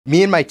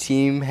Me and my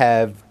team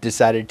have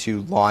decided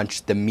to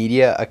launch the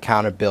Media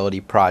Accountability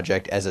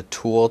Project as a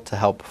tool to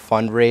help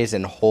fundraise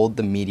and hold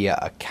the media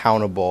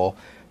accountable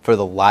for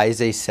the lies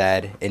they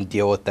said and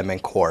deal with them in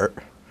court.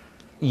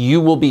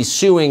 You will be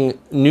suing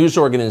news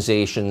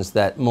organizations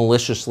that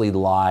maliciously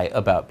lie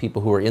about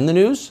people who are in the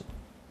news?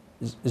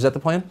 Is that the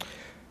plan?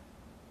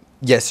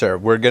 Yes, sir.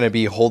 We're going to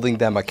be holding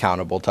them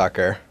accountable,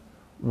 Tucker.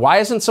 Why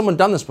hasn't someone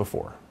done this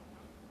before?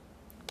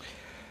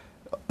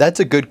 That's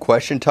a good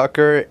question,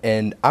 Tucker,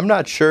 and I'm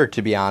not sure,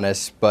 to be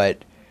honest,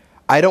 but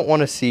I don't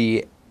want to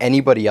see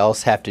anybody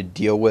else have to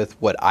deal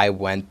with what I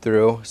went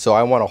through, so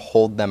I want to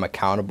hold them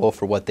accountable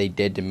for what they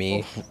did to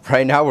me.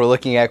 Right now, we're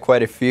looking at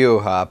quite a few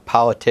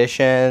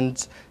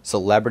politicians,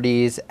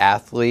 celebrities,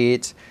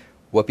 athletes.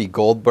 Whoopi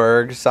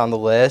Goldberg's on the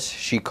list.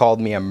 She called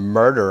me a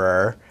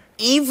murderer.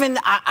 Even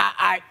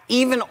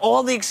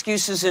all the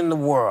excuses in the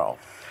world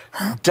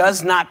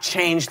does not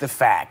change the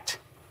fact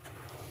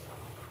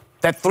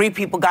that 3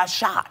 people got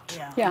shot.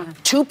 Yeah.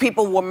 2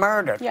 people were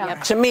murdered. Yeah.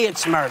 To me,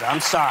 it's murder. I'm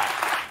sorry.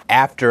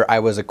 After I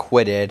was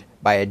acquitted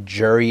by a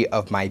jury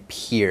of my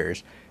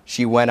peers,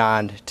 she went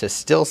on to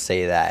still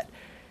say that.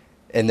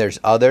 And there's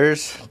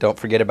others. Don't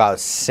forget about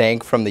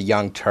Sank from the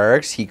Young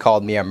Turks. He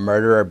called me a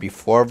murderer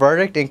before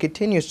verdict and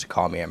continues to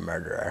call me a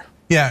murderer.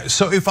 Yeah,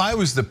 so if I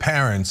was the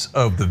parents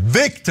of the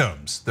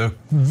victims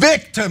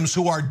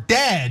who are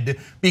dead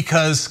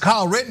because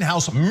Kyle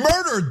Rittenhouse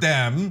murdered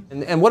them.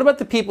 And what about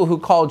the people who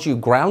called you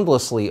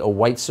groundlessly a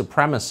white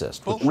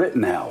supremacist?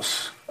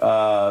 Rittenhouse,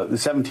 the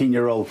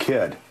 17-year-old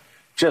kid,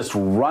 just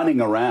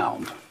running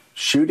around,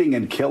 shooting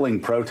and killing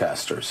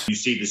protesters. You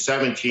see the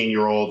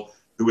 17-year-old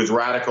who was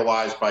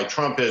radicalized by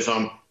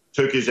Trumpism,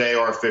 took his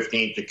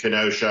AR-15 to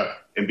Kenosha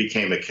and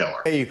became a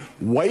killer. A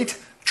white,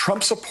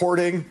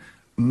 Trump-supporting,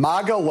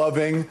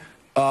 MAGA-loving,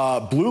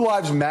 Blue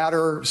Lives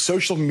Matter,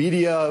 social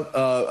media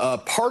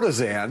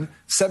partisan,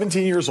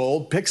 17 years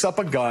old, picks up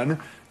a gun,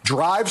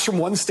 drives from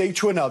one state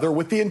to another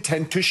with the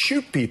intent to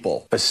shoot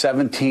people. A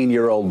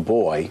 17-year-old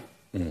boy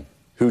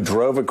who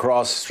drove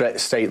across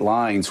state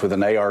lines with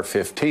an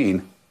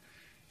AR-15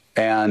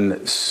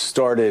 and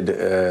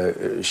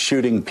started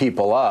shooting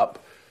people up,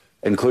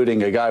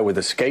 including a guy with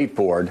a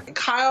skateboard.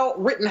 Kyle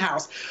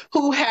Rittenhouse,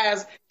 who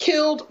has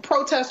killed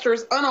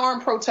protesters,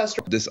 unarmed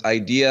protesters. This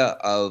idea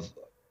of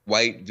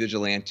white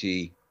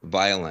vigilante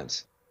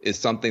violence is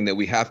something that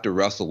we have to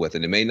wrestle with,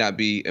 and it may not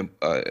be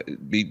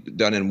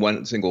done in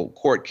one single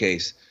court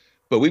case,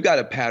 but we've got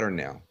a pattern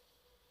now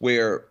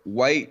where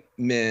white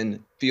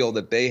men feel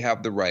that they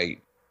have the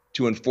right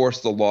to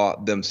enforce the law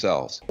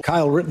themselves.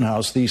 Kyle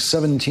Rittenhouse, the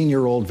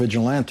 17-year-old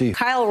vigilante.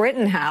 Kyle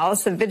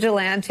Rittenhouse, a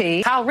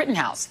vigilante. Kyle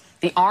Rittenhouse,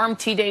 the armed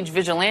teenage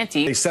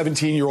vigilante. A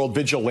 17-year-old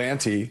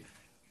vigilante,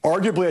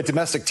 arguably a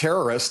domestic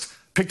terrorist,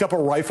 picked up a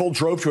rifle,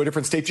 drove to a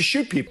different state to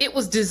shoot people. It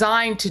was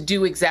designed to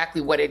do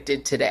exactly what it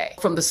did today.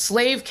 From the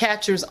slave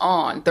catchers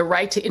on, the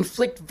right to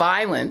inflict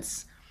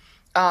violence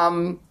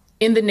in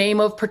the name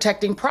of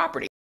protecting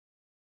property.